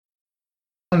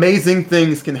Amazing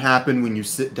things can happen when you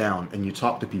sit down and you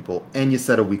talk to people and you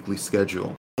set a weekly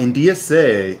schedule. In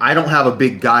DSA, I don't have a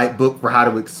big guidebook for how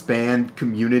to expand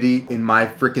community in my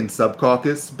freaking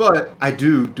subcaucus, but I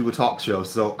do a talk show.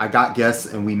 So I got guests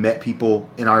and we met people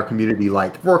in our community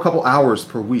like for a couple hours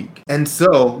per week. And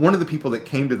so one of the people that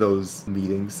came to those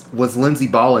meetings was Lindsay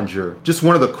Bollinger, just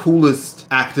one of the coolest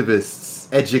activists,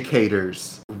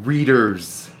 educators,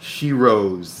 readers,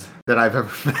 sheroes that I've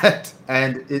ever met.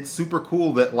 And it's super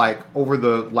cool that like over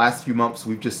the last few months,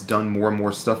 we've just done more and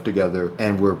more stuff together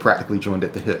and we're practically joined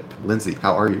at the hip. Lindsay,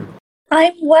 how are you?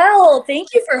 I'm well.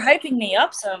 Thank you for hyping me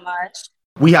up so much.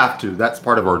 We have to. That's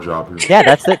part of our job here. Yeah,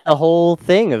 that's the whole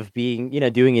thing of being,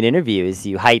 doing an interview is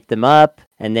you hype them up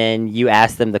and then you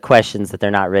ask them the questions that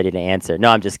they're not ready to answer. No,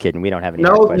 I'm just kidding. We don't have any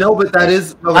questions. No, but that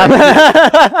is...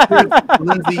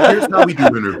 Lindsay, here's how we do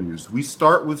interviews. We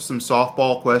start with some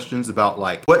softball questions about,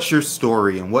 like, what's your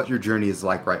story and what your journey is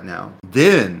like right now.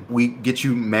 Then we get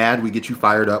you mad. We get you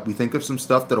fired up. We think of some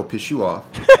stuff that'll piss you off.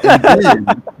 And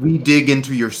then we dig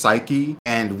into your psyche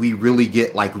and we really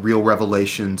get, like, real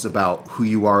revelations about who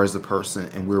you are as a person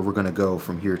and where we're going to go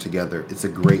from here together. It's a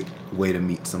great way to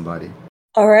meet somebody.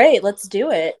 All right, let's do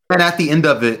it. And at the end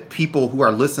of it, people who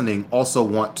are listening also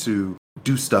want to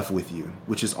do stuff with you,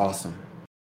 which is awesome.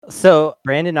 So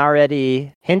Brandon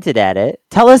already hinted at it.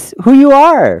 Tell us who you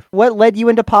are. What led you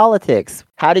into politics?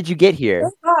 How did you get here?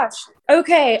 Oh gosh.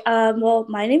 Okay, well,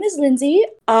 my name is Lindsay.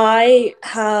 I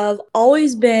have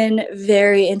always been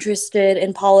very interested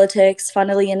in politics,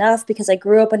 funnily enough, because I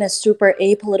grew up in a super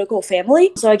apolitical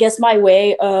family. So I guess my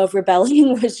way of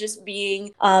rebelling was just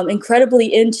being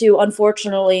incredibly into,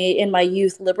 unfortunately, in my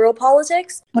youth, liberal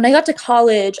politics. When I got to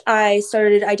college, I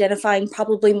started identifying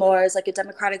probably more as like a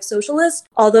democratic socialist.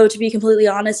 Although, to be completely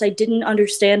honest, I didn't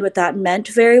understand what that meant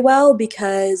very well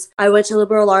because I went to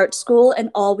liberal arts school and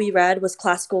all we read was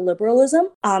classical liberalism.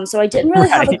 So I didn't really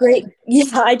have a great,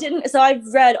 I didn't. So I've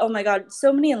read, oh my God,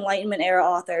 so many Enlightenment era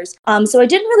authors. So I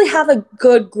didn't really have a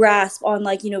good grasp on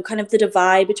like, kind of the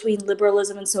divide between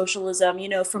liberalism and socialism,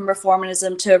 from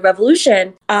reformism to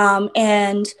revolution.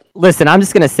 And listen, I'm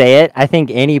just going to say it. I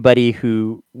think anybody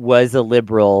who was a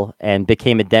liberal and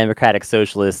became a democratic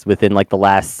socialist within like the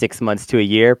last 6 months to a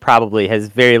year probably has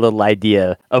very little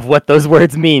idea of what those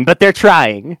words mean, but they're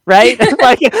trying, right?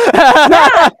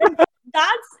 Yeah.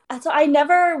 So I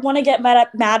never want to get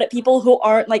mad at people who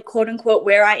aren't like quote unquote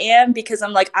where I am because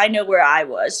I'm like, I know where I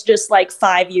was just like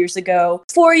 5 years ago,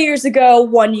 4 years ago,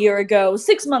 1 year ago,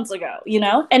 6 months ago,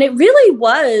 And it really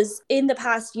was in the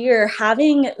past year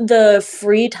having the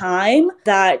free time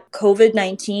that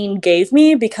COVID-19 gave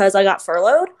me because I got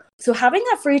furloughed. So having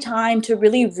that free time to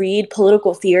really read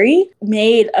political theory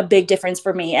made a big difference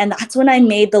for me. And that's when I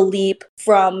made the leap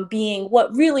from being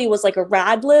what really was like a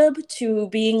rad lib to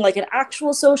being like an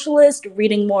actual socialist,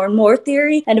 reading more and more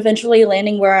theory, and eventually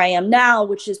landing where I am now,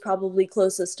 which is probably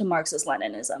closest to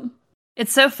Marxist-Leninism.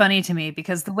 It's so funny to me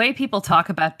because the way people talk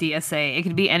about DSA, it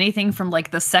could be anything from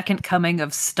like the second coming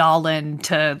of Stalin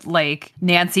to like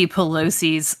Nancy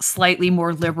Pelosi's slightly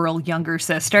more liberal younger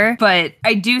sister. But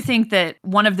I do think that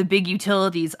one of the big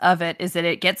utilities of it is that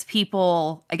it gets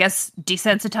people, I guess,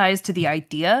 desensitized to the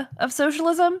idea of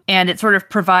socialism. And it sort of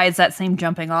provides that same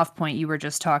jumping off point you were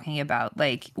just talking about,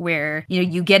 like where,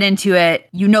 you get into it,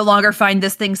 you no longer find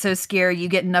this thing so scary, you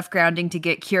get enough grounding to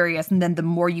get curious. And then the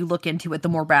more you look into it, the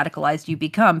more radicalized you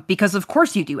become, because of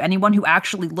course you do. Anyone who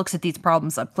actually looks at these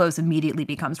problems up close immediately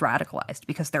becomes radicalized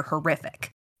because they're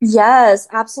horrific. Yes,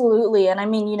 absolutely. And I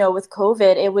mean, with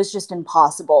COVID, it was just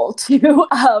impossible to,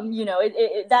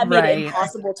 that made it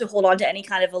impossible to hold on to any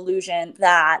kind of illusion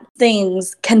that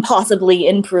things can possibly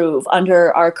improve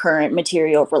under our current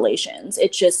material relations.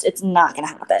 It's not going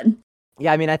to happen.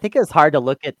 Yeah, I mean, I think it's hard to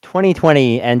look at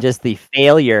 2020 and just the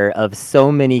failure of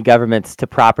so many governments to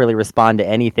properly respond to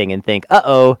anything and think,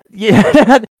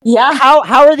 yeah.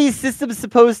 How are these systems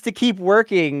supposed to keep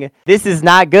working? This is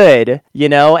not good,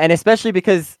 And especially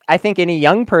because I think any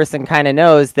young person kind of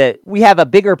knows that we have a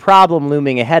bigger problem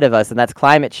looming ahead of us, and that's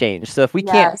climate change. So if we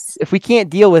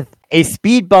can't deal with a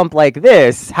speed bump like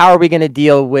this, how are we going to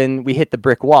deal when we hit the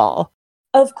brick wall?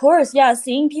 Of course, yeah.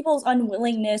 Seeing people's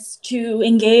unwillingness to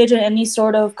engage in any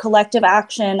sort of collective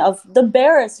action of the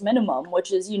barest minimum,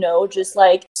 which is, just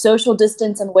like social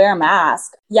distance and wear a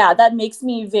mask. Yeah, that makes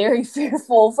me very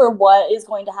fearful for what is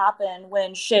going to happen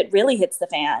when shit really hits the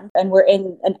fan and we're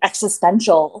in an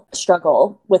existential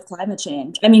struggle with climate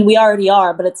change. I mean, we already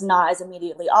are, but it's not as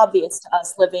immediately obvious to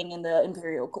us living in the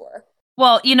imperial core.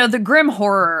 Well, the grim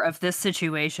horror of this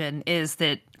situation is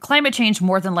that climate change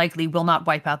more than likely will not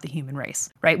wipe out the human race,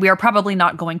 right? We are probably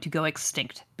not going to go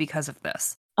extinct because of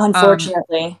this.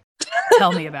 Unfortunately.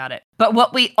 Tell me about it. But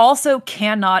what we also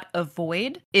cannot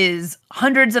avoid is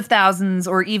hundreds of thousands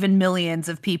or even millions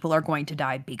of people are going to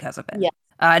die because of it. Yeah.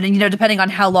 And, you know, depending on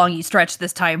how long you stretch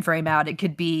this time frame out, it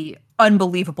could be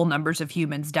unbelievable numbers of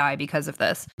humans die because of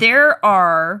this. There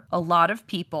are a lot of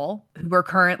people who are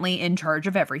currently in charge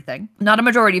of everything. Not a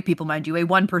majority of people, mind you, a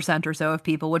 1% or so of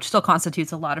people, which still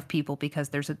constitutes a lot of people because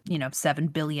there's 7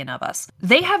 billion of us.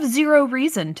 They have zero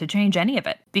reason to change any of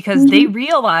it because they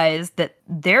realize that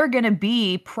they're going to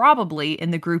be probably in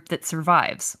the group that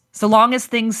survives. So long as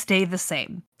things stay the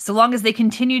same. So long as they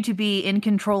continue to be in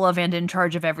control of and in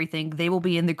charge of everything, they will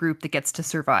be in the group that gets to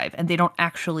survive, and they don't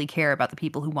actually care about the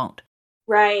people who won't.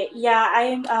 Right. Yeah,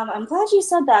 I'm glad you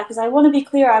said that because I want to be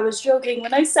clear. I was joking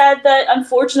when I said that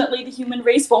unfortunately the human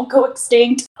race won't go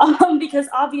extinct. Because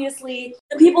obviously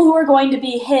the people who are going to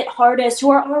be hit hardest,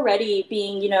 who are already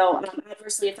being,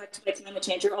 adversely affected by climate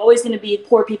change, are always going to be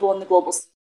poor people in the global south.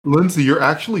 Lindsay, you're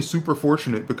actually super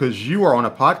fortunate because you are on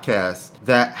a podcast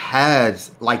that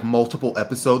has like multiple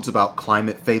episodes about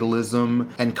climate fatalism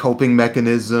and coping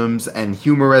mechanisms and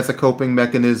humor as a coping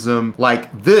mechanism.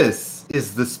 Like, this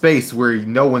is the space where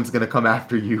no one's going to come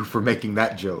after you for making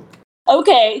that joke.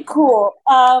 Okay, cool.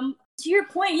 To your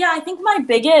point, yeah, I think my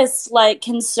biggest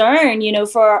concern,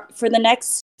 for the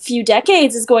next few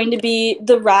decades is going to be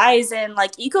the rise in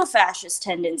eco-fascist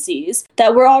tendencies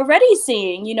that we're already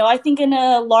seeing. I think in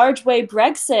a large way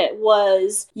Brexit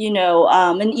was,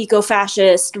 an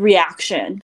eco-fascist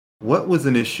reaction. What was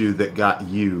an issue that got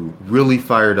you really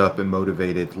fired up and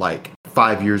motivated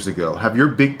 5 years ago? Have your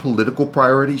big political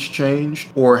priorities changed,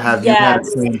 or have you had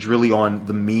a change really on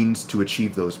the means to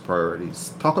achieve those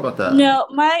priorities? Talk about that. No,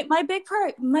 my big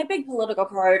political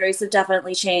priorities have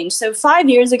definitely changed. So 5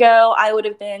 years ago, I would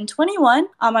have been 21.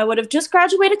 I would have just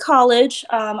graduated college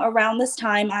around this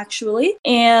time, actually.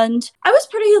 And I was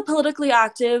pretty politically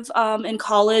active in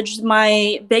college.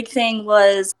 My big thing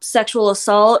was sexual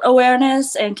assault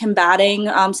awareness and combating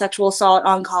sexual assault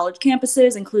on college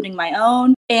campuses, including my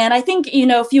own. And I think,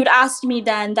 if you had asked me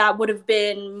then, that would have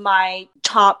been my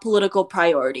top political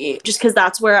priority, just because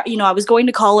that's where, I was going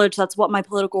to college. That's what my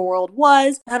political world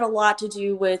was. It had a lot to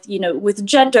do with, with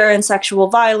gender and sexual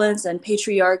violence and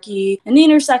patriarchy and the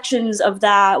intersections of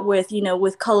that with,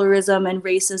 with colorism and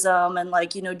racism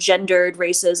and gendered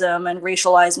racism and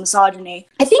racialized misogyny.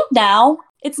 I think now,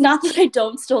 it's not that I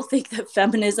don't still think that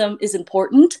feminism is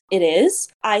important. It is.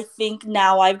 I think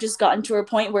now I've just gotten to a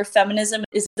point where feminism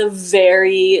is the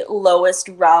very lowest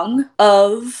rung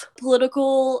of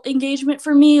political engagement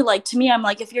for me. To me, I'm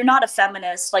if you're not a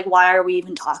feminist, why are we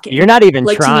even talking? You're not even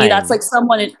trying. To me, that's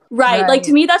someone, right.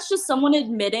 To me, that's just someone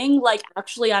admitting,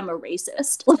 actually, I'm a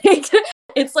racist.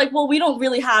 It's well, we don't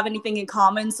really have anything in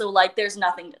common, so there's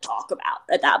nothing to talk about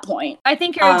at that point. I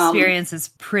think your experience is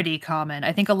pretty common.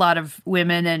 I think a lot of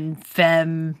women and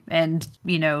femme and,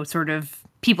 sort of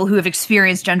people who have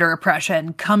experienced gender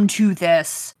oppression come to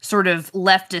this sort of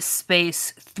leftist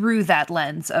space through that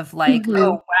lens of oh,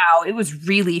 wow, it was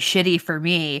really shitty for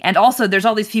me. And also there's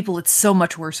all these people it's so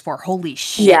much worse for. Holy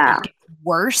shit. Yeah. It gets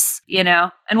worse,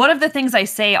 And one of the things I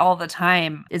say all the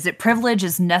time is that privilege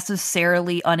is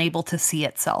necessarily unable to see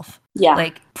itself.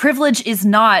 Yeah. Privilege is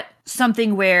not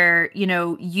something where,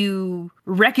 you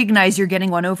recognize you're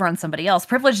getting one over on somebody else.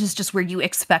 Privilege is just where you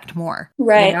expect more.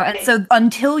 Right. And so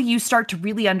until you start to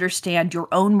really understand your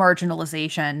own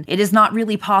marginalization, it is not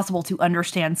really possible to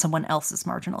understand someone else's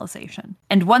marginalization.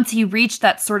 And once you reach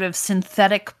that sort of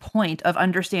synthetic point of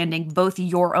understanding both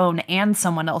your own and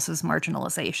someone else's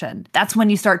marginalization, that's when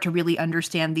you start to really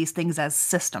understand these things as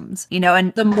systems,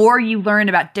 and the more you learn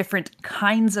about different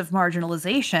kinds of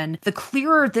marginalization, the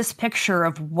clearer this picture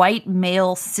of white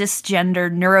male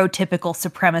cisgender neurotypical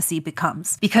supremacy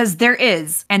becomes, because there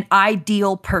is an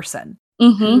ideal person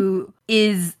who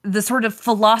is the sort of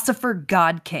philosopher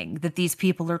god king that these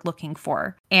people are looking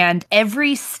for. And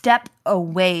every step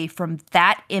away from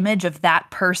that image of that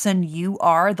person you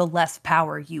are, the less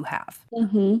power you have.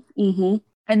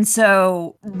 And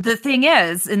so the thing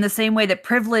is, in the same way that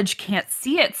privilege can't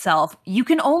see itself, you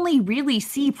can only really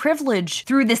see privilege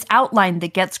through this outline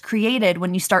that gets created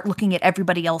when you start looking at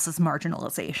everybody else's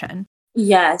marginalization.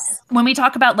 Yes. When we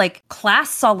talk about class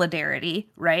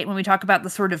solidarity, right? When we talk about the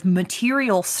sort of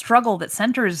material struggle that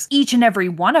centers each and every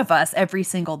one of us every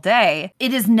single day,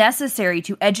 it is necessary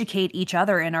to educate each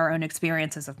other in our own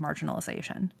experiences of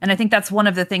marginalization. And I think that's one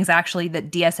of the things actually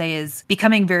that DSA is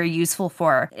becoming very useful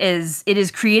for, is it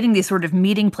is creating these sort of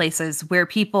meeting places where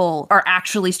people are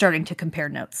actually starting to compare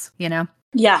notes,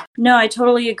 Yeah, no, I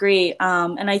totally agree.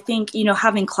 And I think,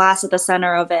 having class at the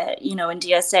center of it, in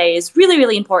DSA is really,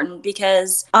 really important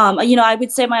because, I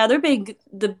would say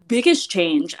the biggest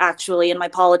change actually in my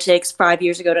politics 5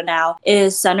 years ago to now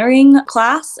is centering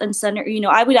class and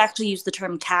I would actually use the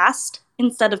term caste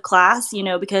instead of class,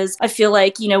 because I feel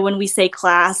like, when we say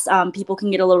class, people can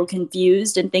get a little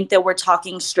confused and think that we're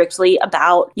talking strictly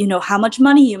about, how much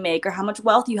money you make or how much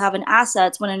wealth you have in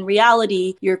assets, when in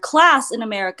reality, your class in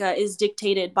America is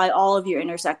dictated by all of your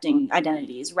intersecting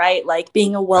identities, right? Like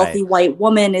being a wealthy white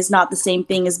woman is not the same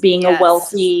thing as being a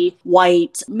wealthy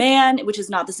white man, which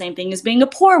is not the same thing as being a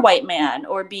poor white man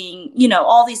or being,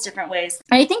 all these different ways.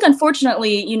 And I think,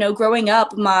 unfortunately, growing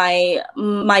up,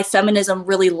 my feminism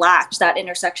really lacked that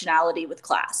intersectionality with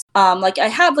class. Like I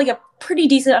have like a pretty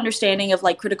decent understanding of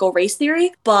like critical race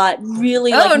theory, but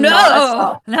really not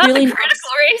the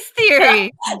critical race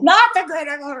theory. Not the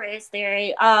critical race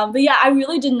theory. But yeah, I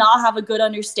really did not have a good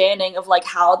understanding of like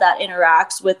how that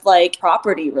interacts with like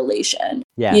property relation.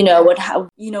 Yeah. And how,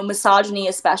 misogyny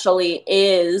especially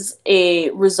is a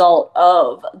result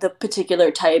of the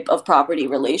particular type of property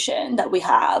relation that we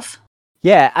have.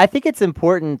 Yeah, I think it's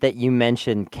important that you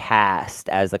mention caste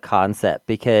as a concept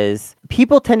because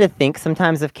people tend to think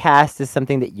sometimes of caste as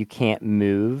something that you can't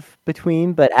move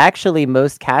between, but actually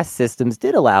most caste systems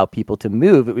did allow people to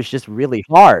move. It was just really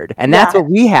hard. And that's what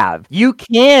we have. You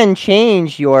can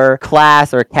change your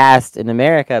class or caste in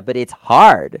America, but it's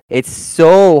hard. It's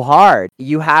so hard.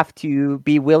 You have to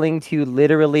be willing to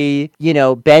literally,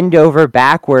 bend over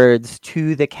backwards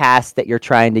to the caste that you're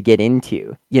trying to get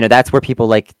into. That's where people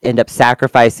like end up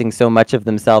sacrificing so much of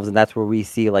themselves, and that's where we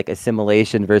see like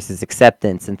assimilation versus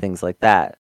acceptance and things like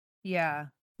that. Yeah.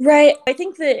 Right. I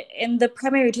think that the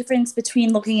primary difference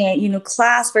between looking at,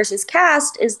 class versus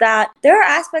caste is that there are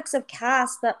aspects of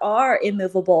caste that are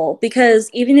immovable, because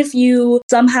even if you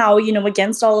somehow,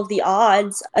 against all of the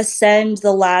odds, ascend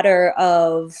the ladder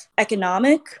of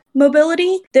economic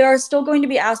mobility, there are still going to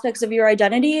be aspects of your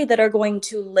identity that are going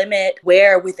to limit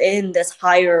where within this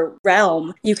higher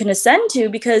realm you can ascend to,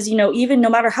 because, even no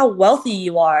matter how wealthy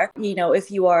you are, if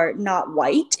you are not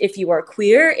white, if you are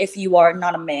queer, if you are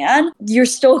not a man, you're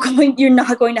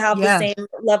not going to have the same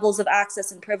levels of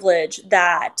access and privilege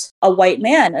that a white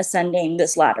man ascending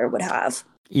this ladder would have.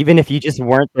 Even if you just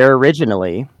weren't there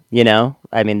originally,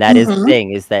 I mean, that is the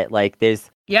thing, is that like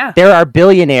there are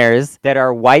billionaires that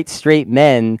are white straight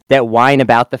men that whine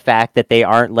about the fact that they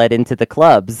aren't let into the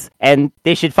clubs, and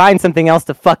they should find something else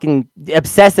to fucking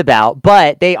obsess about,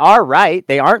 but they are right.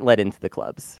 They aren't let into the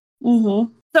clubs.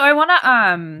 Mm-hmm. So I want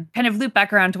to kind of loop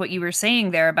back around to what you were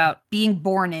saying there about being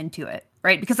born into it.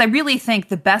 Right? Because I really think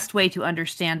the best way to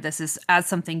understand this is as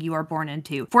something you are born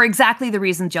into, for exactly the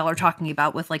reasons y'all are talking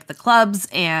about with like the clubs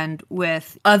and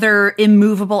with other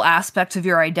immovable aspects of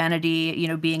your identity,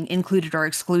 being included or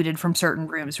excluded from certain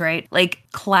rooms, right? Like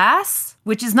class,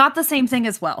 which is not the same thing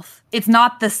as wealth. It's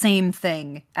not the same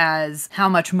thing as how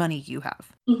much money you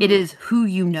have. Mm-hmm. It is who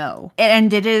you know.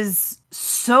 And it is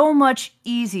so much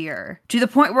easier, to the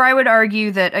point where I would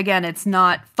argue that, again, it's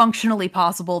not functionally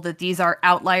possible that these are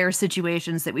outlier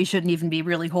situations that we shouldn't even be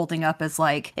really holding up as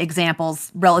like examples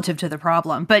relative to the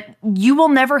problem. But you will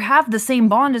never have the same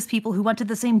bond as people who went to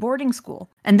the same boarding school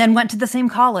and then went to the same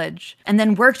college and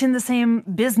then worked in the same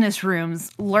business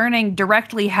rooms, learning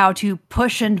directly how to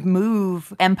push and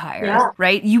move empires,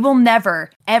 right? You will never,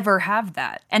 ever have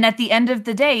that. And at the end of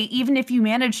the day, even if you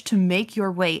manage to make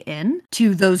your way in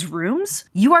to those rooms,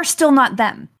 you are still not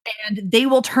them. And they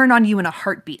will turn on you in a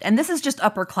heartbeat. And this is just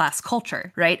upper class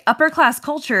culture, right? Upper class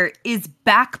culture is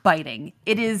backbiting.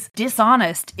 It is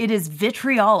dishonest. It is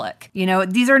vitriolic.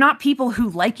 These are not people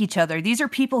who like each other. These are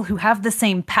people who have the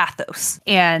same pathos.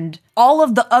 And all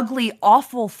of the ugly,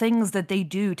 awful things that they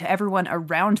do to everyone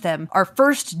around them are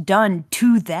first done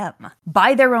to them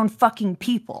by their own fucking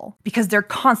people, because they're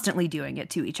constantly doing it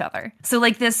to each other. So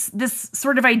like this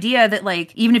sort of idea that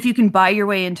like, even if you can buy your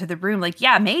way into the room, like,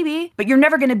 yeah, maybe, but you're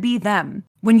never going to be them.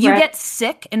 When you get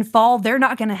sick and fall, they're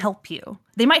not going to help you.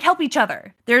 They might help each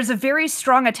other. There's a very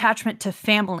strong attachment to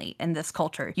family in this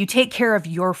culture. You take care of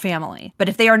your family. But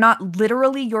if they are not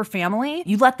literally your family,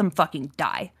 you let them fucking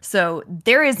die. So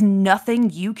there is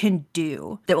nothing you can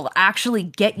do that will actually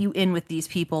get you in with these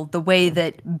people the way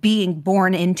that being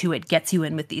born into it gets you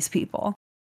in with these people.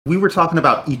 We were talking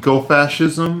about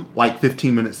ecofascism like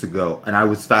 15 minutes ago, and I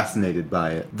was fascinated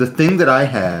by it. The thing that I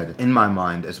had in my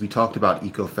mind as we talked about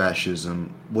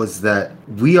ecofascism was that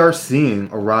we are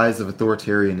seeing a rise of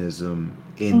authoritarianism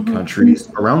in countries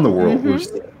around the world. We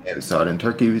saw it in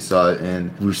Turkey, we're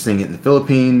seeing it in the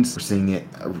Philippines, we're seeing it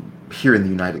here in the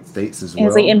United States as well.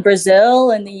 It's like in Brazil,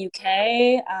 in the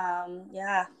UK,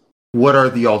 yeah. What are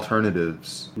the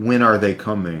alternatives? When are they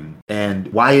coming? And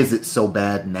why is it so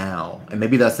bad now? And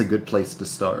maybe that's a good place to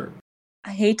start.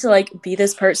 I hate to like be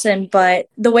this person, but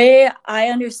the way I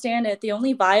understand it, the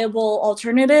only viable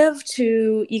alternative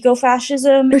to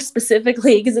ecofascism,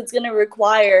 specifically because it's going to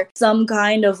require some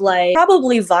kind of like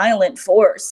probably violent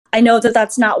force. I know that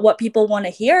that's not what people want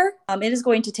to hear. It is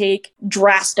going to take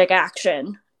drastic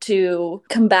action to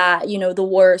combat, the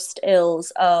worst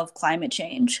ills of climate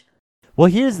change. Well,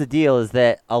 here's the deal is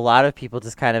that a lot of people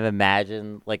just kind of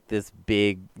imagine like this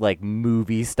big like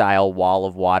movie style wall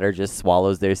of water just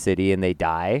swallows their city and they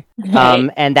die.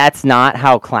 And that's not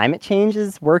how climate change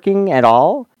is working at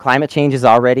all. Climate change is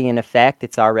already in effect.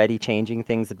 It's already changing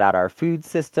things about our food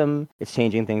system. It's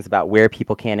changing things about where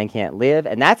people can and can't live.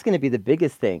 And that's going to be the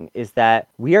biggest thing is that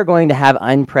we are going to have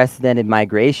unprecedented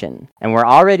migration. And we're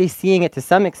already seeing it to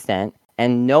some extent.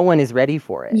 And no one is ready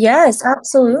for it. Yes,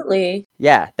 absolutely.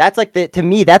 Yeah, that's like to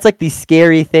me, that's like the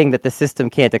scary thing that the system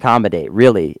can't accommodate,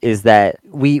 really, is that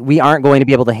we aren't going to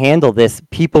be able to handle this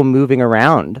people moving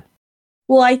around.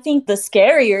 Well, I think the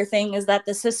scarier thing is that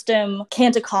the system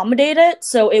can't accommodate it,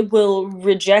 so it will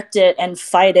reject it and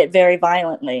fight it very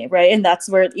violently, right? And that's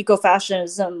where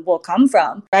ecofascism will come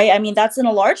from, right? I mean, that's in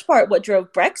a large part what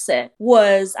drove Brexit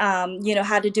was,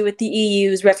 had to do with the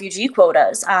EU's refugee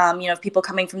quotas, people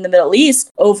coming from the Middle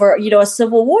East over, a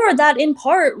civil war that in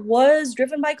part was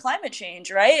driven by climate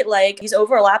change, right? Like these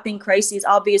overlapping crises,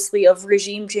 obviously, of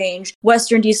regime change,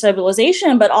 Western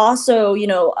destabilization, but also,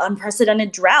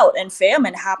 unprecedented drought and famine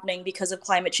happening because of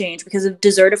climate change, because of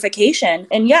desertification.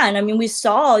 And we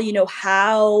saw,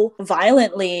 how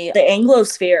violently the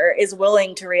Anglosphere is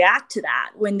willing to react to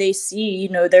that when they see,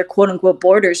 their quote unquote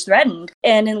borders threatened.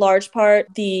 And in large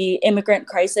part, the immigrant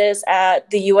crisis at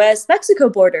the US-Mexico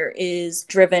border is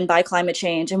driven by climate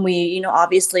change. And we,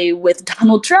 obviously with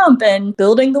Donald Trump and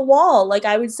building the wall, like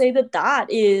I would say that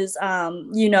is,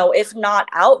 if not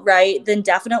outright, then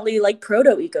definitely like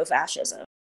proto-ecofascism.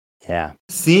 Yeah.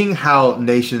 Seeing how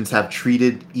nations have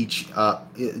treated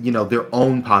their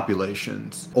own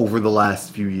populations over the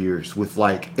last few years with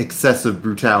like excessive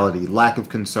brutality, lack of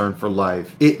concern for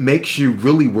life, it makes you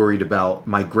really worried about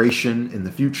migration in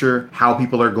the future, how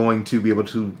people are going to be able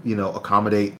to,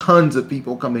 accommodate tons of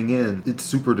people coming in. It's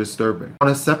super disturbing. On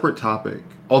a separate topic,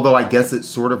 although I guess it's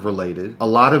sort of related, a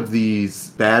lot of these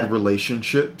bad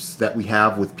relationships that we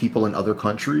have with people in other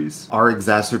countries are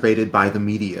exacerbated by the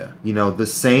media. The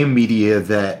same media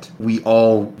that we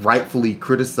all rightfully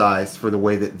criticize for the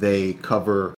way that they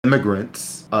cover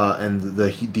immigrants and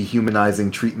the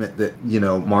dehumanizing treatment that,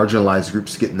 marginalized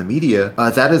groups get in the media,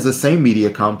 that is the same media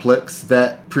complex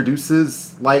that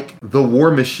produces like the war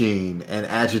machine and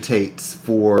agitates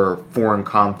for foreign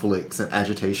conflicts and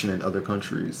agitation in other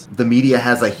countries. The media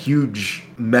has a huge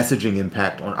messaging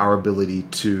impact on our ability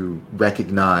to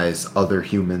recognize other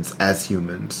humans as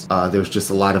humans. There's just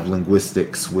a lot of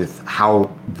linguistics with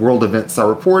how world events are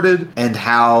reported and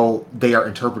how they are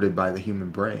interpreted by the human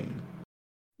brain.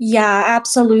 Yeah,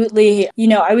 absolutely.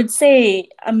 I would say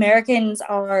Americans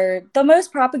are the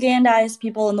most propagandized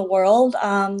people in the world.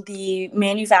 The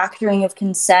manufacturing of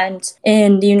consent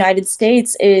in the United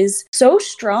States is so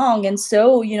strong and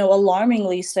so,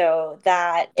 alarmingly so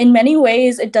that in many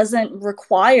ways it doesn't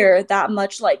require that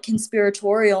much like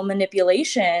conspiratorial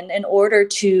manipulation in order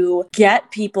to get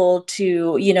people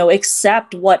to,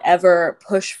 accept whatever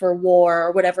push for war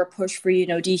or whatever push for,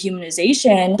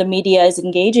 dehumanization the media is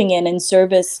engaging in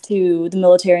service to the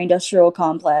military-industrial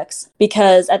complex.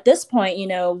 Because at this point,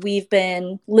 we've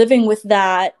been living with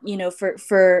that,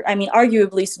 for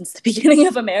arguably since the beginning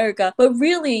of America, but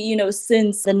really,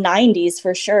 since the 90s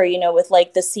for sure, with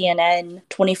like the CNN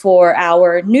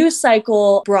 24-hour news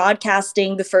cycle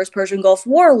broadcasting the first Persian Gulf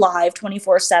War live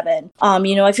 24/7.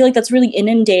 I feel like that's really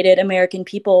inundated American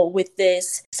people with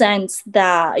this sense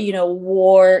that,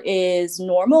 war is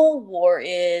normal, war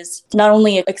is not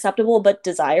only acceptable, but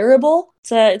desirable.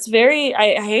 So it's very,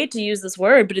 I hate to use this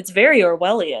word, but it's very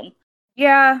Orwellian.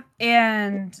 Yeah,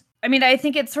 and I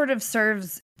think it sort of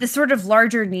serves this sort of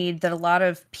larger need that a lot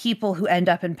of people who end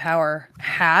up in power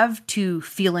have to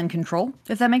feel in control,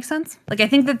 if that makes sense. Like, I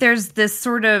think that there's this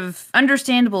sort of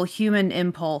understandable human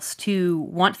impulse to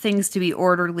want things to be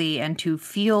orderly and to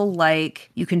feel like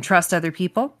you can trust other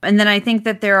people. And then I think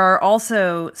that there are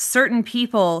also certain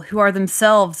people who are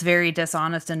themselves very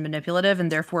dishonest and manipulative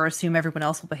and therefore assume everyone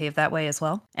else will behave that way as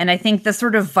well. And I think the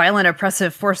sort of violent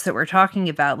oppressive force that we're talking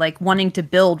about, like wanting to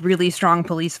build really strong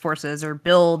police forces or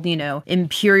build,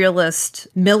 imperialist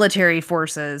military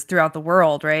forces throughout the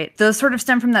world, right? Those sort of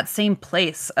stem from that same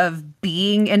place of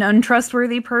being an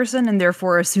untrustworthy person and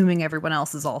therefore assuming everyone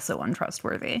else is also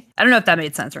untrustworthy. I don't know if that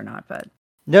made sense or not, but...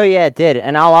 No, yeah, it did.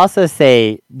 And I'll also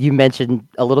say, you mentioned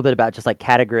a little bit about just like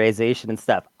categorization and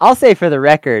stuff. I'll say for the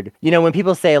record, when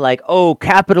people say like, oh,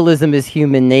 capitalism is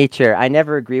human nature, I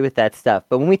never agree with that stuff.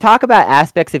 But when we talk about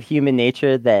aspects of human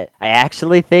nature that I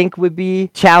actually think would be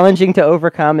challenging to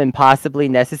overcome and possibly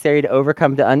necessary to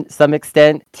overcome to some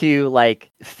extent to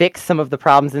like fix some of the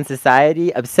problems in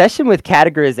society, obsession with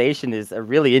categorization is a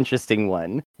really interesting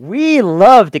one. We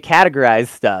love to categorize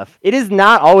stuff. It is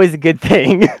not always a good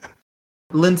thing.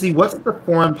 Lindsay, what's the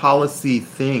foreign policy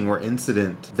thing or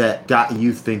incident that got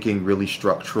you thinking really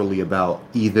structurally about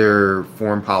either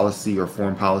foreign policy or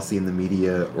foreign policy in the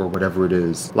media or whatever it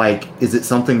is? Like, is it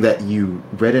something that you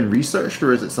read and researched,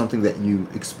 or is it something that you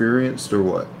experienced, or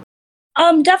what?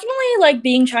 Definitely like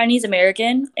being Chinese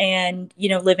American and,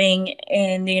 living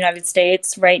in the United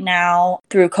States right now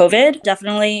through COVID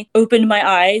definitely opened my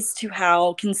eyes to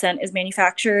how consent is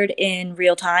manufactured in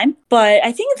real time. But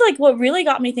I think like what really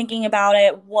got me thinking about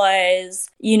it was,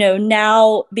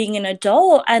 now being an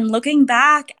adult and looking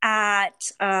back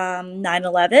at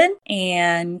 9/11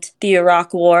 and the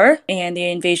Iraq War and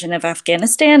the invasion of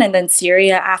Afghanistan and then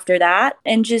Syria after that.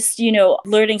 And just,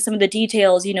 learning some of the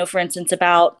details, for instance,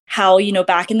 about how,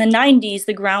 back in the 90s,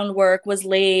 the groundwork was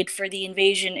laid for the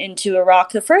invasion into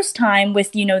Iraq the first time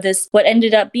with, this, what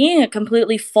ended up being a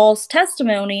completely false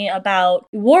testimony about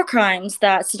war crimes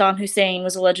that Saddam Hussein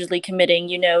was allegedly committing.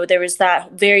 There was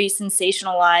that very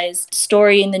sensationalized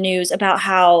story in the news about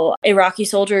how Iraqi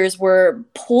soldiers were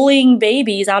pulling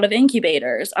babies out of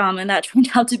incubators. And that turned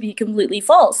out to be completely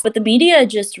false. But the media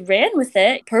just ran with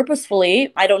it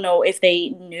purposefully. I don't know if they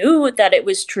knew that it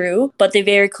was true, but they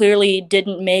very clearly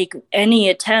didn't make any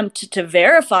attempt to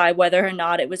verify whether or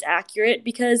not it was accurate,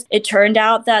 because it turned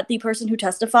out that the person who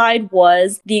testified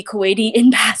was the Kuwaiti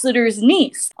ambassador's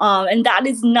niece. And that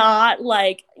is not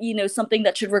like, something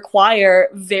that should require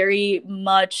very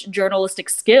much journalistic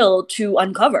skill to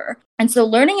uncover. And so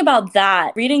learning about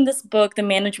that, reading this book, The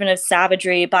Management of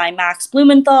Savagery by Max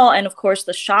Blumenthal, and of course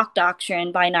The Shock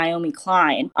Doctrine by Naomi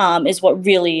Klein, is what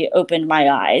really opened my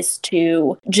eyes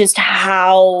to just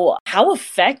how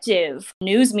effective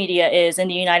news media is in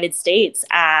the United States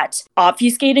at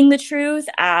obfuscating the truth,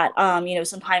 at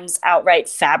sometimes outright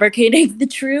fabricating the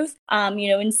truth,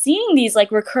 and seeing these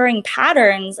like recurring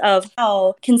patterns of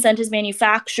how consent is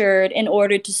manufactured in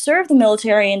order to serve the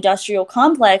military-industrial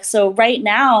complex. So right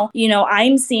now,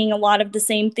 I'm seeing a lot of the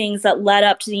same things that led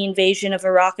up to the invasion of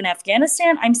Iraq and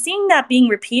Afghanistan. I'm seeing that being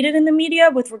repeated in the media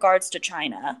with regards to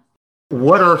China.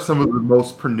 What are some of the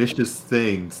most pernicious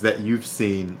things that you've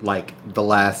seen, like, the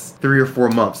last 3 or 4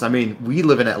 months? I mean, we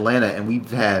live in Atlanta, and we've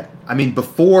had,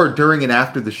 before, during, and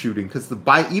after the shooting, because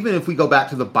even if we go back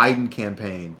to the Biden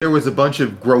campaign, there was a bunch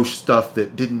of gross stuff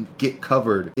that didn't get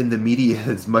covered in the media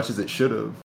as much as it should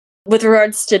have. With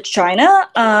regards to China?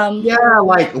 Yeah,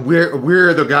 like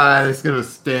we're the guy that's going to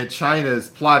stand. China's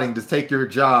plotting to take your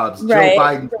jobs. Right. Joe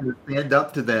Biden's going to stand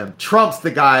up to them. Trump's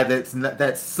the guy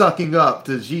that's sucking up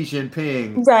to Xi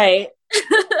Jinping. Right.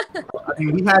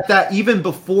 We had that even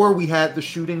before we had the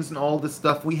shootings and all this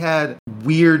stuff. We had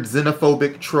weird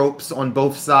xenophobic tropes on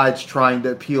both sides trying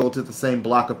to appeal to the same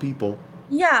block of people.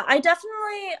 Yeah, I definitely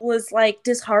was like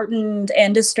disheartened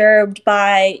and disturbed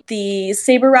by the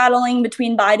saber rattling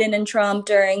between Biden and Trump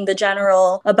during the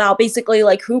general about basically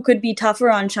like who could be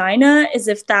tougher on China, as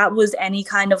if that was any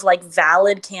kind of like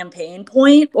valid campaign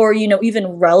point or, even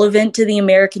relevant to the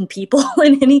American people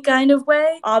in any kind of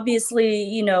way.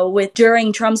 Obviously, with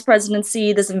during Trump's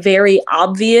presidency, this very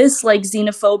obvious like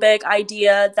xenophobic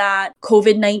idea that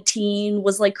COVID-19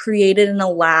 was like created in a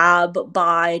lab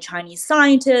by Chinese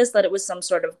scientists, that it was some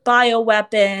sort of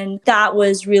bioweapon. That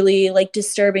was really like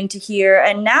disturbing to hear.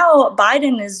 And now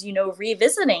Biden is,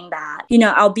 revisiting that,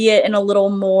 albeit in a little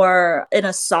more in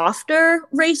a softer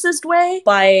racist way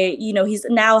by, he's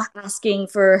now asking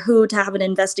for WHO to have an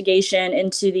investigation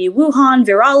into the Wuhan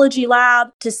virology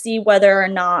lab to see whether or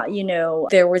not,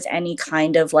 there was any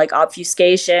kind of like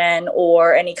obfuscation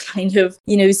or any kind of,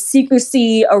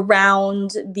 secrecy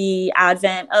around the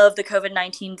advent of the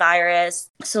COVID-19 virus.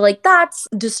 So like that's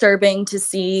disturbing to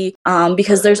see,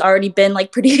 because there's already been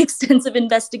like pretty extensive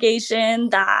investigation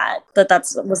that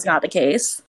was not the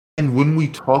case. And when we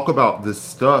talk about this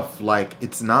stuff, like,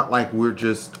 it's not like we're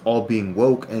just all being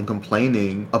woke and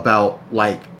complaining about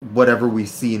like whatever we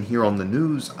see and hear on the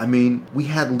news. We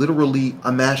had literally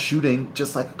a mass shooting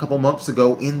just like a couple months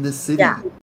ago in this city.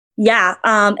 Yeah.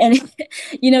 And,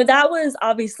 that was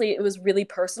obviously, it was really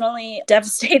personally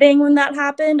devastating when that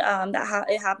happened.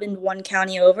 It happened one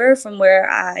county over from where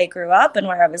I grew up and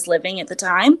where I was living at the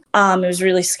time. It was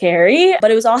really scary, but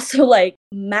it was also like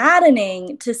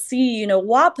maddening to see,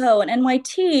 WAPO and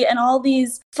NYT and all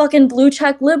these fucking blue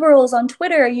check liberals on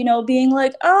Twitter, being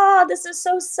like, this is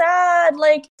so sad.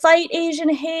 Like, fight Asian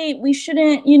hate. We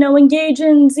shouldn't, engage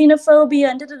in xenophobia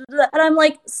and da-da-da-da. And I'm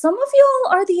like, some of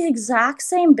y'all are the exact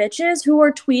same bitches who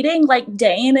are tweeting like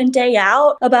day in and day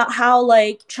out about how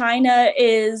like China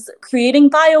is creating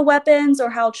bioweapons, or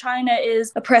how China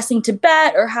is oppressing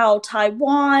Tibet, or how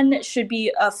Taiwan should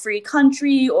be a free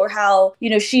country, or how,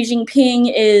 Xi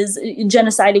Jinping is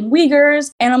genociding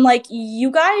Uyghurs. And I'm like,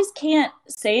 you guys can't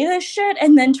say this shit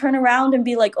and then turn around and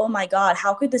be like, oh my God,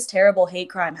 how could this terrible hate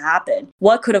crime happen?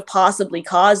 What could have possibly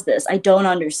caused this? I don't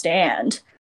understand.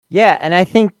 Yeah, and I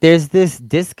think there's this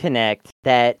disconnect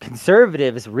that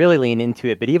conservatives really lean into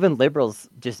it, but even liberals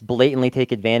just blatantly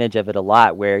take advantage of it a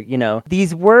lot, where,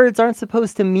 these words aren't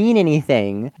supposed to mean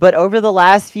anything. But over the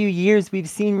last few years, we've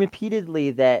seen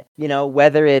repeatedly that,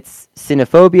 whether it's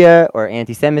xenophobia or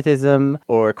anti-Semitism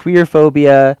or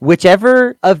queerphobia,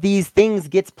 whichever of these things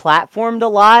gets platformed a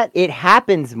lot, it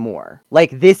happens more.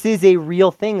 Like, this is a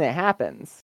real thing that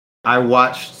happens. I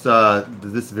watched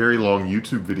this very long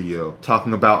YouTube video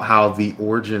talking about how the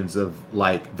origins of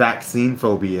like vaccine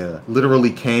phobia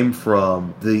literally came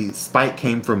from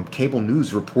cable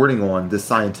news reporting on this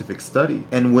scientific study.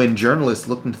 And when journalists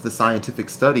looked into the scientific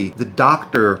study, the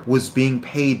doctor was being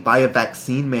paid by a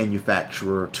vaccine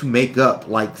manufacturer to make up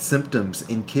like symptoms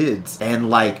in kids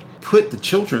and like put the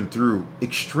children through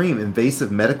extreme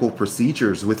invasive medical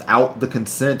procedures without the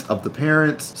consent of the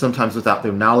parents, sometimes without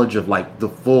their knowledge of like the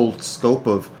full scope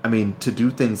of, to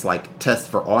do things like test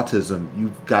for autism,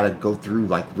 you've got to go through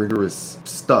like rigorous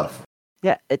stuff.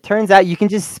 Yeah, it turns out you can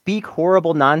just speak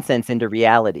horrible nonsense into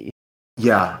reality.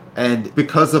 Yeah, and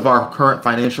because of our current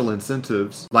financial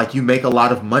incentives, like you make a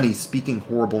lot of money speaking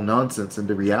horrible nonsense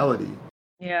into reality.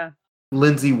 Yeah.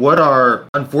 Lindsay,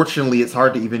 unfortunately, it's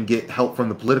hard to even get help from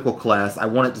the political class. I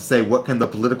wanted to say, what can the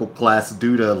political class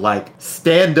do to, like,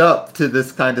 stand up to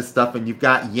this kind of stuff? And you've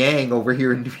got Yang over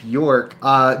here in New York,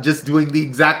 just doing the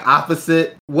exact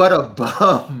opposite. What a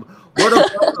bum. What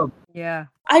a bum. Yeah.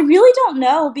 I really don't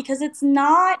know, because it's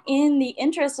not in the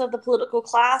interest of the political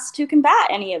class to combat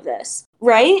any of this,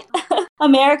 right?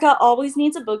 America always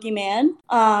needs a boogeyman.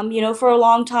 For a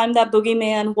long time, that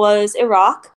boogeyman was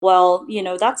Iraq. Well,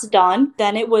 that's done.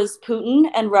 Then it was Putin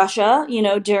and Russia,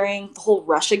 during the whole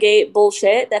Russiagate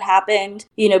bullshit that happened,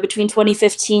 between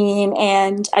 2015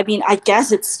 and, I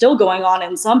guess it's still going on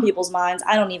in some people's minds.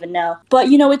 I don't even know. But,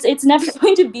 it's never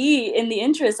going to be in the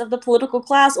interest of the political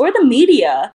class or the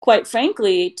media, quite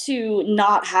frankly, to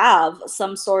not have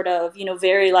some sort of,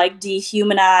 very like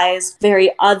dehumanized,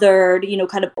 very othered,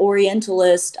 kind of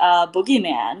orientalist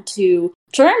boogeyman to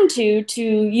turn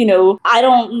to, I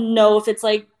don't know if it's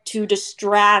like to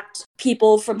distract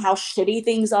people from how shitty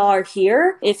things are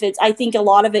here. I think a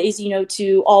lot of it is,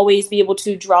 to always be able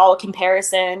to draw a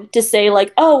comparison to say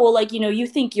like, oh, well, like, you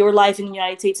think your life in the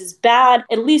United States is bad.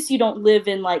 At least you don't live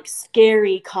in like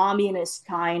scary communist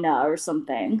China or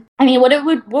something. What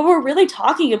we're really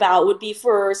talking about would be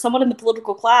for someone in the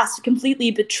political class to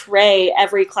completely betray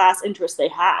every class interest they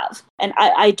have. And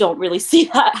I don't really see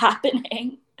that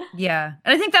happening. Yeah.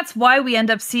 And I think that's why we end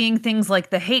up seeing things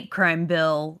like the hate crime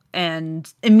bill,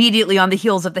 and immediately on the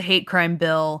heels of the hate crime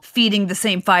bill, feeding the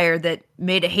same fire that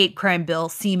made a hate crime bill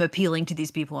seem appealing to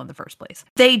these people in the first place.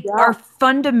 They are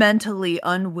fundamentally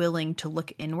unwilling to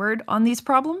look inward on these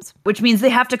problems, which means they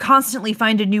have to constantly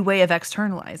find a new way of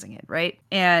externalizing it, right?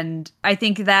 And I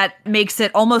think that makes it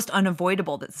almost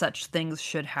unavoidable that such things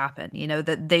should happen,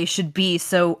 that they should be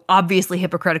so obviously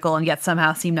hypocritical and yet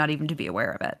somehow seem not even to be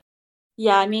aware of it.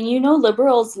 Yeah,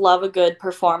 liberals love a good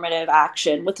performative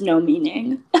action with no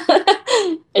meaning.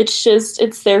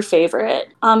 It's their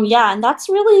favorite. And that's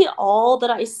really all that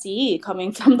I see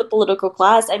coming from the political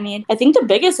class. I think the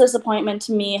biggest disappointment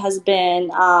to me has been,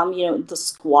 the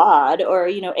squad, or,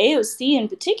 AOC in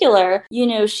particular.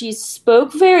 She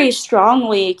spoke very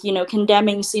strongly,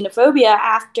 condemning xenophobia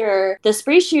after the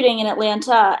spree shooting in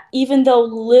Atlanta, even though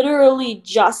literally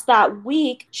just that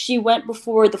week she went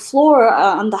before the floor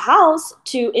on the House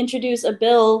to introduce a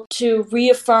bill to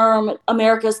reaffirm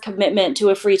America's commitment to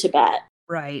a free Tibet.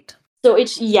 Right. So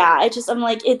I'm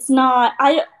like, it's not,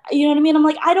 you know what I mean? I'm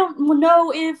like, I don't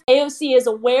know if AOC is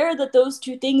aware that those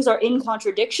two things are in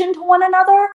contradiction to one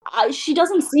another. She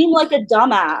doesn't seem like a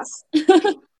dumbass.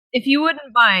 If you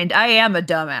wouldn't mind, I am a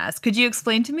dumbass. Could you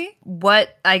explain to me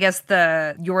what, I guess,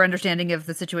 your understanding of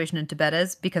the situation in Tibet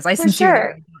is? Because I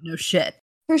sincerely don't know shit.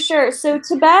 For sure. So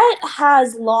Tibet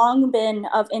has long been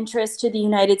of interest to the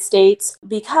United States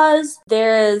because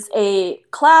there is a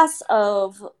class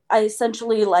of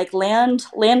essentially like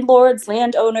landlords,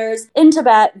 landowners in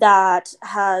Tibet that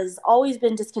has always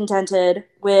been discontented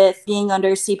with being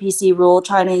under CPC rule,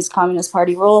 Chinese Communist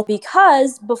Party rule,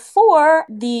 because before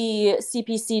the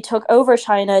CPC took over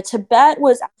China, Tibet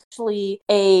was actually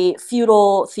a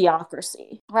feudal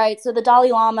theocracy, right? So the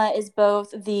Dalai Lama is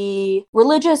both the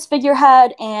religious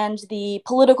figurehead and the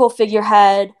political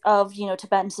figurehead of,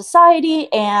 Tibetan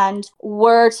society. And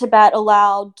were Tibet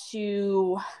allowed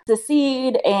to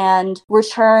secede and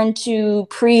return to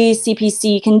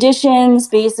pre-CPC conditions,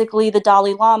 basically the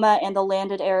Dalai Lama and the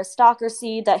landed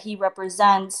aristocracy that he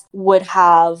represents would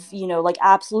have,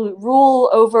 absolute rule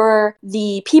over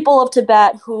the people of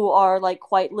Tibet, who are like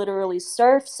quite literally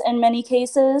serfs in many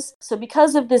cases. So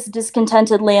because of this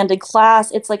discontented landed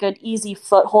class, it's like an easy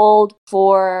foothold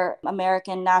for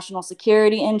American national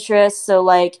security interests. So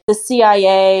like the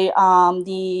CIA,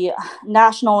 the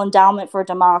National Endowment for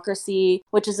Democracy,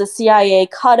 which is a CIA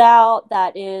cutout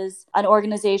that is an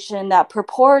organization that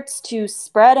purports to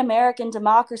spread American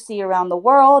democracy around the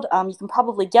world. You can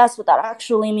probably guess what that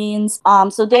actually means. I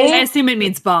assume it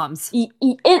means bombs.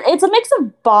 It's a mix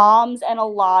of bombs and a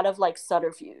lot of like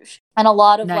subterfuge. And a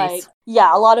lot of nice.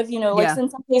 in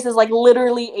some cases, like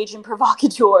literally agent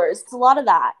provocateurs. It's a lot of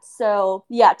that. So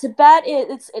yeah, Tibet,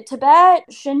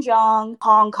 Xinjiang,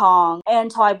 Hong Kong,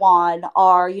 and Taiwan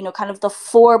are, kind of the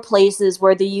four places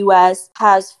where the US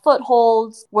has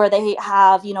footholds, where they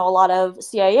have, a lot of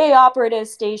CIA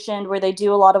operatives stationed, where they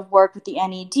do a lot of work with the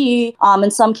NED.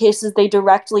 In some cases, they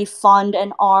directly fund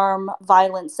and arm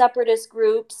violent separatist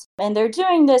groups. And they're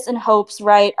doing this in hopes,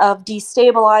 right, of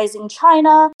destabilizing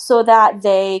China so that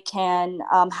they can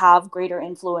have greater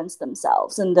influence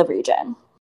themselves in the region.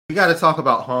 We got to talk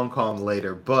about Hong Kong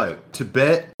later, but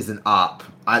Tibet is an op.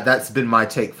 That's been my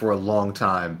take for a long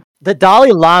time. The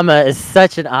Dalai Lama is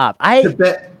such an op.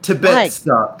 Tibet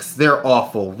sucks. They're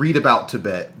awful. Read about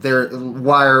Tibet.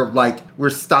 We're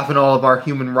stopping all of our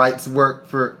human rights work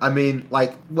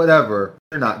whatever.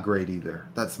 They're not great either.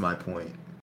 That's my point.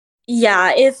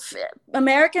 Yeah, if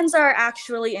Americans are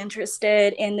actually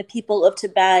interested in the people of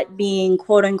Tibet being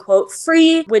quote unquote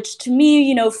free, which to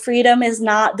me, freedom is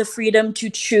not the freedom to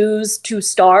choose to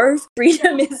starve.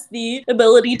 Freedom is the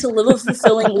ability to live a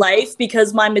fulfilling life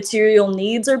because my material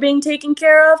needs are being taken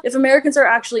care of. If Americans are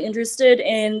actually interested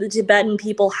in the Tibetan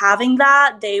people having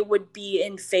that, they would be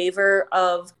in favor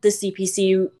of the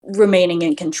CPC remaining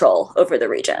in control over the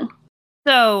region.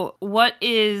 So what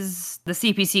is the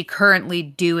CPC currently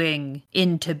doing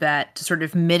in Tibet to sort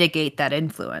of mitigate that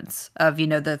influence of,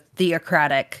 the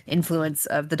theocratic influence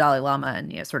of the Dalai Lama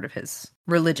and, sort of his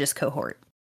religious cohort?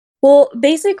 Well,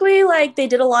 basically, they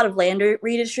did a lot of land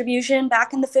redistribution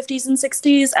back in the 50s and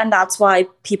 60s, and that's why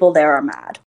people there are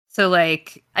mad. So, I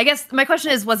guess my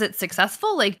question is, was it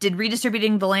successful? Did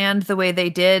redistributing the land the way they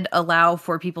did allow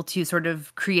for people to sort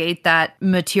of create that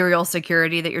material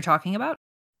security that you're talking about?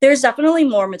 There's definitely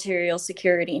more material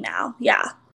security now,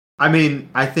 yeah.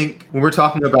 I think when we're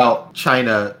talking about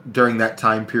China during that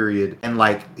time period and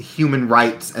human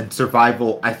rights and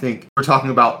survival, I think we're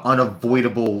talking about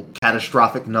unavoidable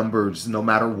catastrophic numbers no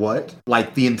matter what.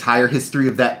 The entire history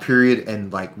of that period,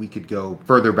 and we could go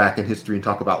further back in history and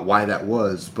talk about why that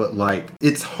was, but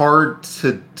it's hard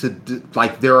to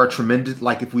there are tremendous,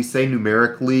 if we say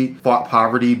numerically fought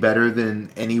poverty better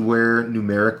than anywhere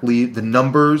numerically, the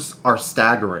numbers are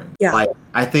staggering. Yeah.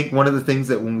 I think one of the things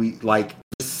that when we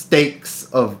the stakes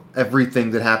of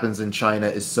everything that happens in China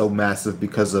is so massive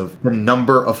because of the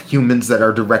number of humans that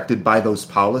are directed by those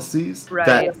policies, right,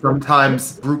 that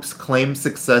sometimes groups claim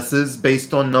successes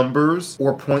based on numbers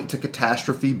or point to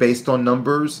catastrophe based on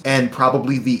numbers, and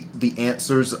probably the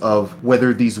answers of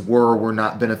whether these were or were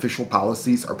not beneficial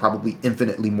policies are probably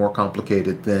infinitely more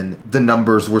complicated than the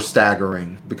numbers were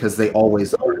staggering, because they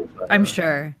always are. I'm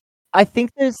sure. I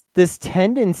think there's this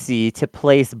tendency to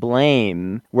place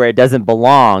blame where it doesn't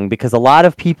belong, because a lot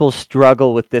of people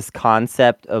struggle with this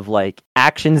concept of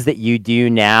actions that you do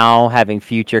now having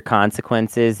future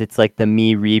consequences. It's the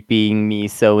me reaping, me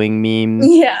sowing meme.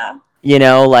 Yeah.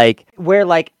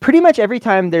 Where pretty much every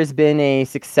time there's been a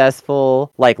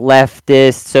successful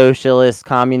leftist, socialist,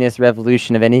 communist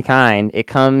revolution of any kind, it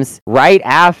comes right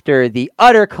after the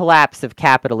utter collapse of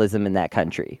capitalism in that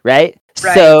country, right?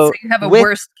 Right. So you have a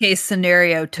worst case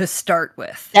scenario to start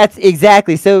with. That's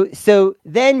exactly. So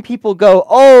then people go,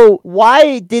 oh,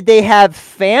 why did they have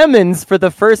famines for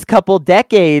the first couple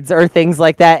decades or things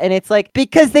like that? And it's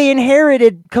because they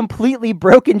inherited completely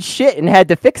broken shit and had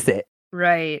to fix it.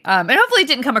 Right. And hopefully it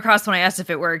didn't come across when I asked if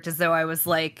it worked as though I was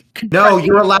no,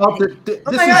 you're allowed to.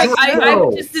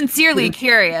 I'm just sincerely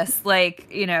curious,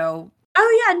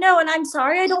 Oh, yeah, no, and I'm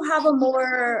sorry I don't have a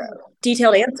more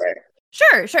detailed answer.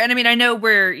 Sure. And I mean, I know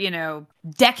we're,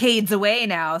 decades away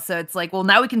now. So it's like, well,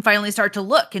 now we can finally start to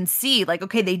look and see, like,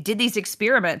 okay, they did these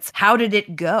experiments. How did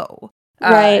it go?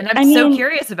 Right. And I'm so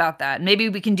curious about that. Maybe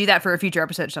we can do that for a future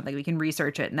episode or something. We can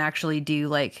research it and actually do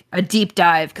like a deep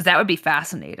dive because that would be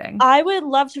fascinating. I would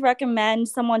love to recommend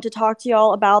someone to talk to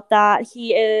y'all about that.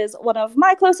 He is one of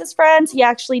my closest friends. He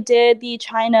actually did the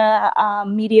China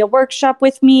media workshop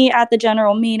with me at the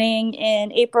general meeting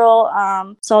in April.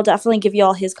 So I'll definitely give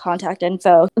y'all his contact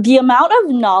info. The amount of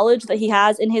knowledge that he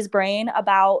has in his brain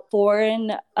about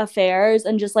foreign affairs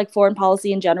and just like foreign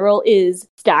policy in general is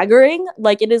staggering.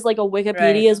 Like it is like a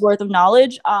Wikipedia's worth of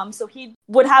knowledge. So he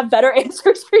would have better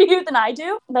answers for you than I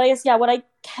do. But I guess, what I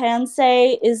can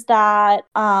say is that,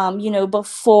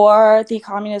 before the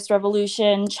Communist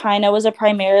Revolution, China was a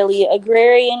primarily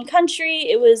agrarian country.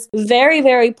 It was very,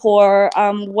 very poor.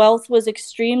 Wealth was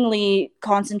extremely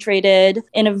concentrated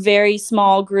in a very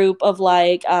small group of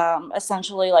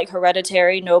essentially like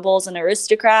hereditary nobles and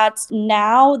aristocrats.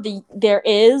 Now there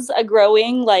is a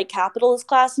growing like capitalist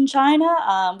class in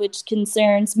China, which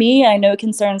concerns me. I know it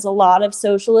concerns a lot of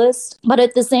socialists. But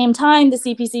at the same time, the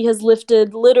CPC has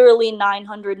lifted literally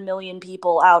 900 million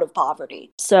people out of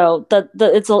poverty. So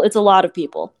it's a lot of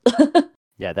people.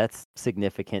 Yeah, that's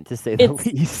significant to say the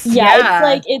least.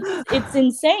 It's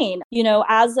insane.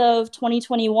 As of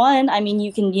 2021, I mean,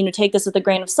 you can, take this with a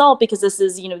grain of salt because this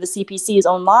is, the CPC is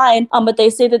online. But they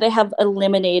say that they have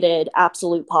eliminated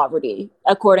absolute poverty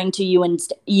according to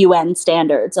UN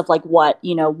standards of like what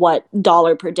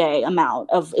dollar per day amount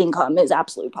of income is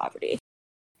absolute poverty.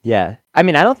 Yeah. I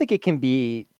mean, I don't think it can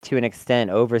be to an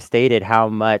extent overstated how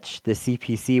much the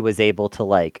CPC was able to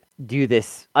like do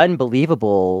this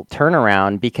unbelievable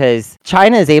turnaround because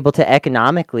China is able to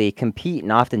economically compete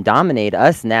and often dominate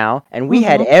us now. And we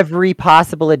had every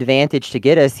possible advantage to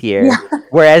get us here.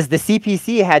 Whereas the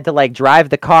CPC had to like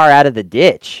drive the car out of the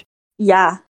ditch.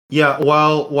 Yeah. Yeah,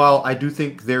 while I do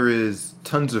think there is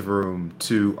tons of room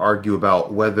to argue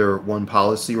about whether one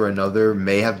policy or another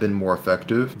may have been more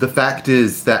effective, the fact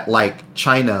is that like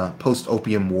China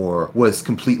post-Opium War was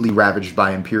completely ravaged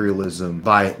by imperialism,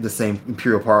 by the same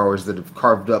imperial powers that have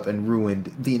carved up and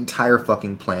ruined the entire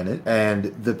fucking planet. And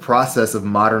the process of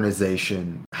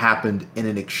modernization happened in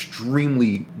an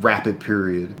extremely rapid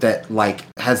period that like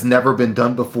has never been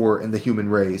done before in the human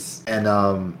race. And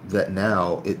that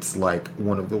now it's like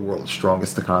one of the world's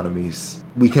strongest economies.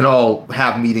 We can all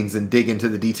have meetings and dig into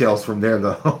the details from there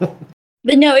though.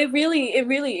 But no, it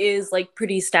really is like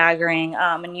pretty staggering.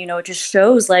 And it just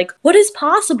shows like what is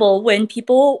possible when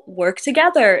people work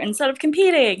together instead of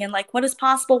competing, and like what is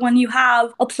possible when you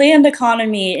have a planned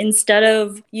economy instead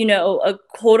of, a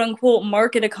quote unquote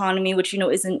market economy, which,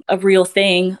 isn't a real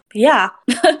thing. But yeah,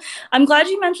 I'm glad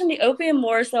you mentioned the Opium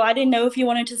War. So I didn't know if you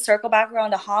wanted to circle back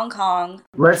around to Hong Kong.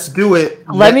 Let's do it.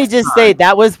 Let me just say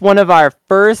that was one of our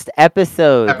first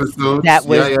episodes. That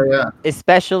was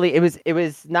especially it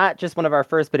was not just one of our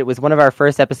first, but it was one of our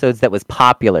first episodes that was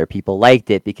popular. People liked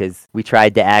it because we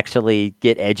tried to actually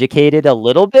get educated a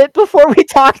little bit before we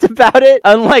talked about it,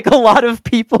 unlike a lot of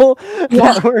people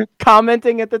that were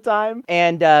commenting at the time.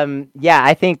 And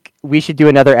I think we should do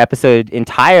another episode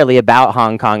entirely about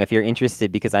Hong Kong if you're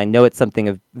interested, because I know it's something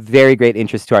of very great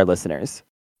interest to our listeners.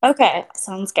 Okay,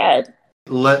 sounds good.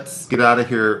 Let's get out of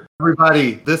here.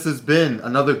 Everybody, this has been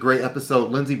another great episode.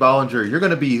 Lindsay Bollinger, you're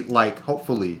going to be like,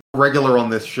 hopefully, regular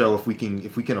on this show if we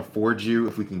can afford you,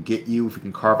 if we can get you, if we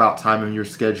can carve out time in your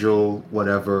schedule,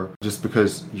 whatever, just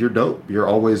because you're dope. You're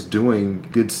always doing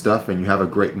good stuff and you have a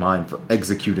great mind for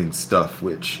executing stuff,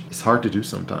 which is hard to do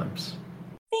sometimes.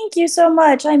 Thank you so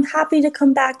much. I'm happy to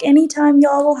come back anytime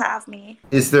y'all will have me.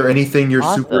 Is there anything you're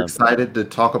super excited to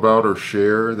talk about or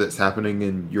share that's happening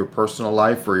in your personal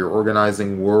life or your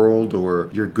organizing world or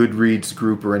your Goodreads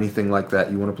group or anything like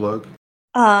that you want to plug?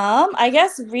 I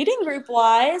guess reading group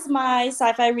wise, my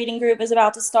sci-fi reading group is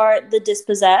about to start The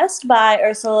Dispossessed by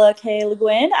Ursula K. Le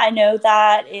Guin. I know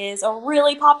that is a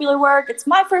really popular work. It's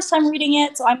my first time reading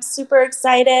it, so I'm super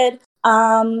excited.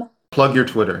 Plug your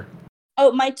Twitter.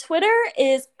 Oh, my Twitter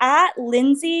is at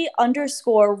Lindsay_Rae.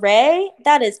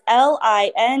 That is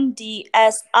LINDSI_RAE.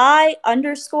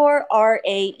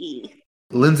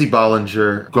 Lindsay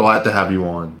Bollinger, glad to have you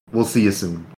on. We'll see you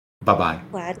soon. Bye-bye.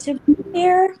 Glad to be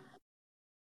here.